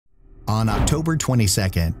On October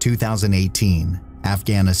 22, 2018,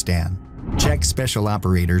 Afghanistan, Czech special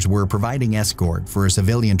operators were providing escort for a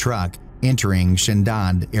civilian truck entering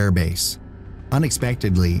Shindand Air Base.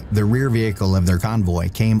 Unexpectedly, the rear vehicle of their convoy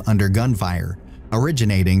came under gunfire,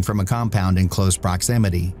 originating from a compound in close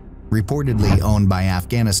proximity, reportedly owned by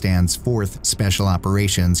Afghanistan's 4th Special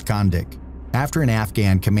Operations Kondik. After an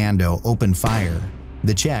Afghan Commando opened fire,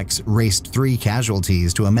 the Czechs raced 3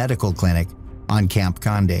 casualties to a medical clinic on Camp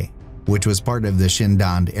Conde, which was part of the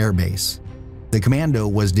Shindand Air Base. The commando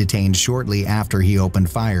was detained shortly after he opened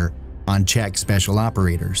fire on Czech special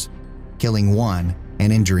operators, killing 1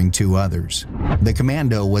 and injuring 2 others. The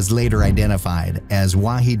commando was later identified as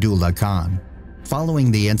Wahidullah Khan.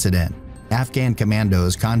 Following the incident, Afghan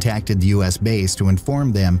commandos contacted the U.S. base to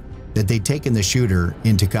inform them that they'd taken the shooter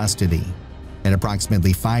into custody. At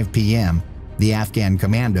approximately 5 p.m., the Afghan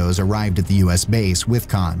commandos arrived at the U.S. base with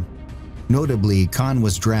Khan. Notably, Khan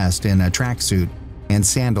was dressed in a tracksuit and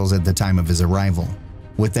sandals at the time of his arrival.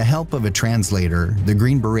 With the help of a translator, the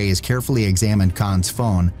Green Berets carefully examined Khan's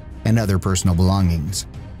phone and other personal belongings,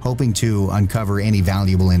 hoping to uncover any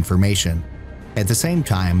valuable information. At the same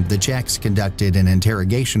time, the Czechs conducted an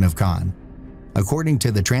interrogation of Khan. According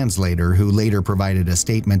to the translator, who later provided a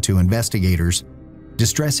statement to investigators,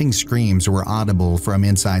 distressing screams were audible from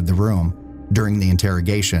inside the room during the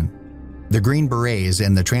interrogation. The Green Berets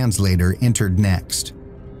and the translator entered next.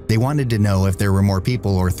 They wanted to know if there were more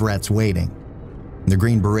people or threats waiting. The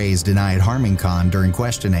Green Berets denied harming Khan during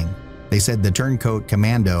questioning. They said the turncoat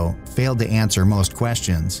commando failed to answer most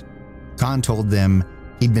questions. Khan told them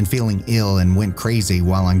he'd been feeling ill and went crazy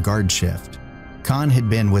while on guard shift. Khan had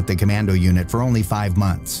been with the commando unit for only 5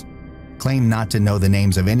 months, claimed not to know the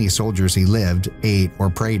names of any soldiers he lived, ate, or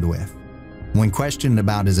prayed with. When questioned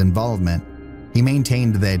about his involvement, he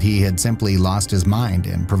maintained that he had simply lost his mind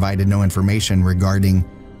and provided no information regarding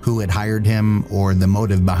who had hired him or the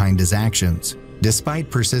motive behind his actions. Despite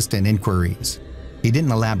persistent inquiries, he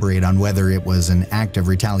didn't elaborate on whether it was an act of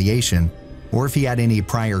retaliation or if he had any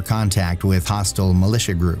prior contact with hostile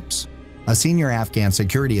militia groups. A senior Afghan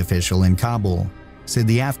security official in Kabul said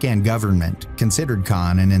the Afghan government considered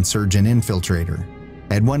Khan an insurgent infiltrator.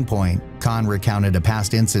 At one point, Khan recounted a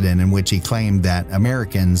past incident in which he claimed that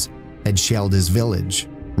Americans had shelled his village,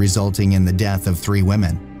 resulting in the death of 3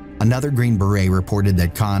 women. Another Green Beret reported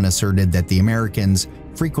that Khan asserted that the Americans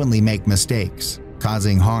frequently make mistakes,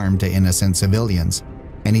 causing harm to innocent civilians,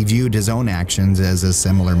 and he viewed his own actions as a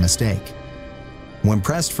similar mistake. When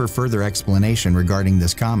pressed for further explanation regarding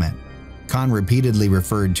this comment, Khan repeatedly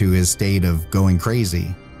referred to his state of going crazy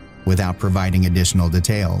without providing additional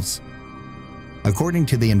details. According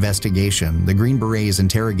to the investigation, the Green Berets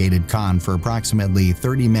interrogated Khan for approximately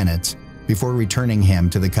 30 minutes before returning him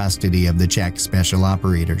to the custody of the Czech special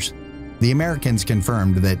operators. The Americans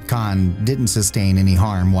confirmed that Khan didn't sustain any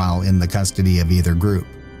harm while in the custody of either group.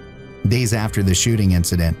 Days after the shooting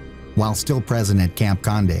incident, while still present at Camp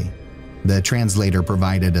Conde, the translator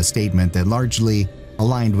provided a statement that largely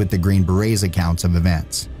aligned with the Green Berets' accounts of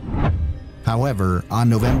events. However, on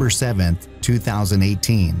November 7,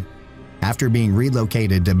 2018, after being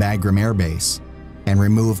relocated to Bagram Air Base and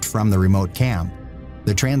removed from the remote camp,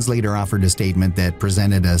 the translator offered a statement that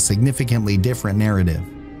presented a significantly different narrative.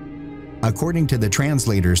 According to the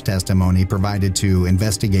translator's testimony provided to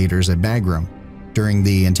investigators at Bagram, during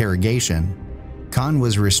the interrogation, Khan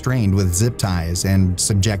was restrained with zip ties and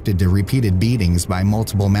subjected to repeated beatings by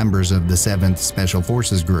multiple members of the 7th Special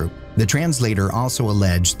Forces Group. The translator also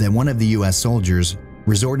alleged that one of the U.S. soldiers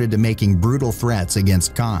resorted to making brutal threats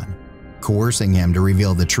against Khan, coercing him to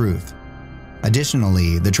reveal the truth.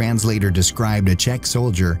 Additionally, the translator described a Czech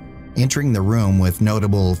soldier entering the room with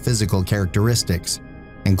notable physical characteristics,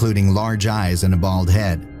 including large eyes and a bald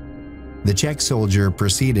head. The Czech soldier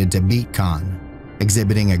proceeded to beat Khan,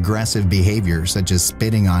 exhibiting aggressive behavior such as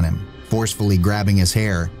spitting on him, forcefully grabbing his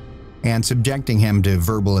hair, and subjecting him to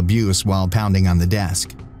verbal abuse while pounding on the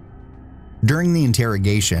desk. During the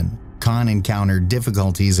interrogation, Khan encountered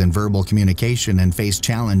difficulties in verbal communication and faced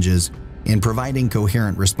challenges in providing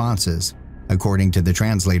coherent responses, according to the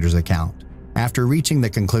translator's account. After reaching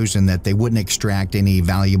the conclusion that they wouldn't extract any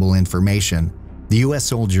valuable information, the U.S.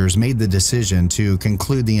 soldiers made the decision to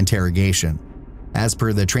conclude the interrogation. As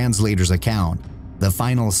per the translator's account, the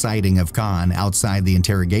final sighting of Khan outside the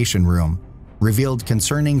interrogation room revealed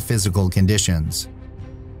concerning physical conditions.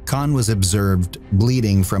 Khan was observed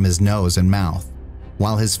bleeding from his nose and mouth,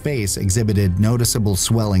 while his face exhibited noticeable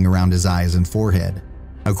swelling around his eyes and forehead.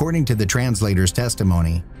 According to the translator's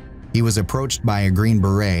testimony, he was approached by a Green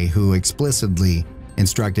Beret who explicitly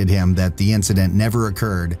instructed him that the incident never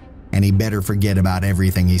occurred and he better forget about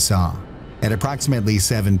everything he saw. At approximately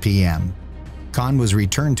 7 p.m., Khan was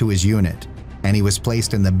returned to his unit, and he was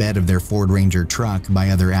placed in the bed of their Ford Ranger truck by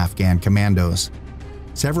other Afghan commandos.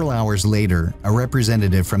 Several hours later, a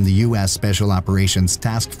representative from the U.S. Special Operations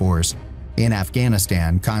Task Force in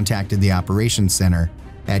Afghanistan contacted the Operations Center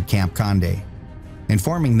at Camp Conde,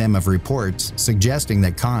 informing them of reports suggesting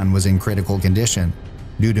that Khan was in critical condition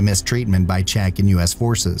due to mistreatment by Czech and U.S.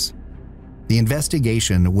 forces. The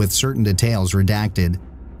investigation, with certain details redacted,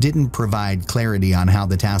 didn't provide clarity on how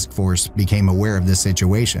the task force became aware of this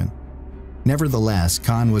situation. Nevertheless,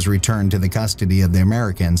 Khan was returned to the custody of the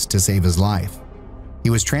Americans to save his life. He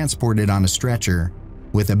was transported on a stretcher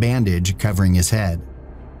with a bandage covering his head,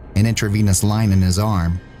 an intravenous line in his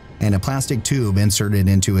arm, and a plastic tube inserted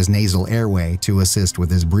into his nasal airway to assist with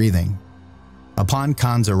his breathing. Upon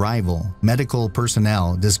Khan's arrival, medical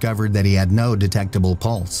personnel discovered that he had no detectable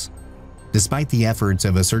pulse. Despite the efforts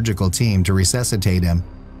of a surgical team to resuscitate him,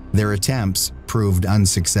 their attempts proved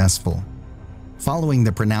unsuccessful. Following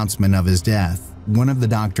the pronouncement of his death, one of the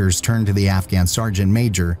doctors turned to the Afghan sergeant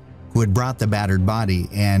major who had brought the battered body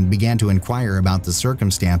and began to inquire about the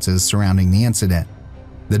circumstances surrounding the incident.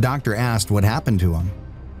 The doctor asked what happened to him.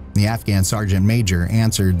 The Afghan sergeant major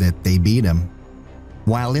answered that they beat him.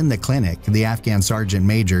 While in the clinic, the Afghan sergeant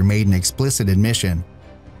major made an explicit admission,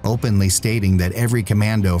 openly stating that every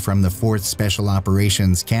commando from the 4th Special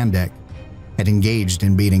Operations Kandek had engaged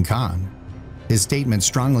in beating Khan. His statement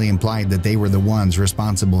strongly implied that they were the ones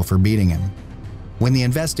responsible for beating him. When the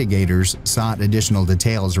investigators sought additional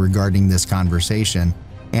details regarding this conversation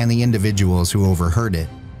and the individuals who overheard it,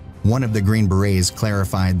 one of the Green Berets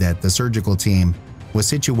clarified that the surgical team was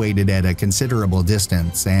situated at a considerable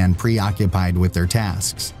distance and preoccupied with their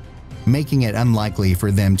tasks, making it unlikely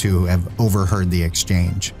for them to have overheard the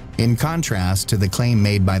exchange. In contrast to the claim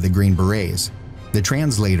made by the Green Berets, the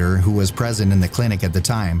translator who was present in the clinic at the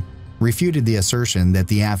time refuted the assertion that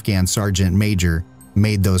the Afghan sergeant major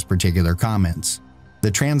made those particular comments.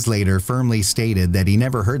 The translator firmly stated that he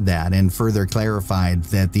never heard that and further clarified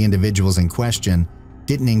that the individuals in question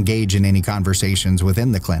didn't engage in any conversations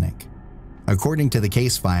within the clinic. According to the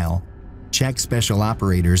case file, Czech special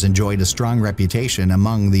operators enjoyed a strong reputation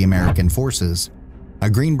among the American forces. A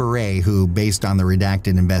Green Beret who, based on the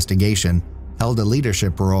redacted investigation, held a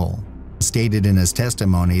leadership role, stated in his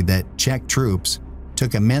testimony that Czech troops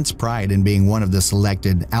took immense pride in being one of the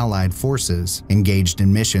selected Allied forces engaged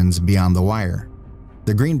in missions beyond the wire.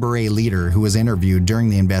 The Green Beret leader, who was interviewed during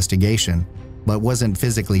the investigation but wasn't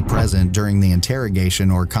physically present during the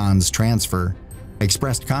interrogation or Khan's transfer,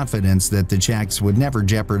 expressed confidence that the Czechs would never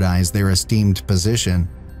jeopardize their esteemed position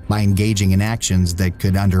by engaging in actions that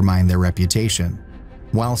could undermine their reputation.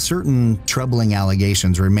 While certain troubling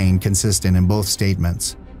allegations remain consistent in both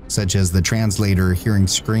statements, such as the translator hearing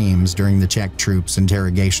screams during the Czech troops'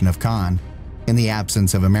 interrogation of Khan in the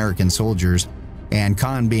absence of American soldiers, and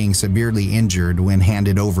Khan being severely injured when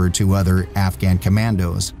handed over to other Afghan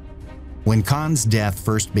commandos. When Khan's death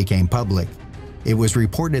first became public, it was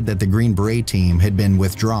reported that the Green Beret team had been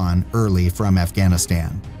withdrawn early from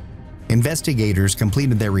Afghanistan. Investigators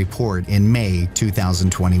completed their report in May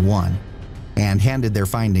 2021 and handed their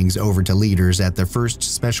findings over to leaders at the 1st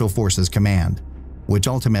Special Forces Command, which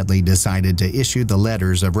ultimately decided to issue the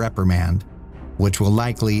letters of reprimand, which will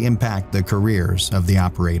likely impact the careers of the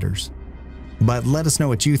operators. But let us know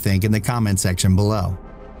what you think in the comment section below.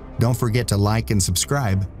 Don't forget to like and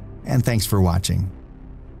subscribe, and thanks for watching.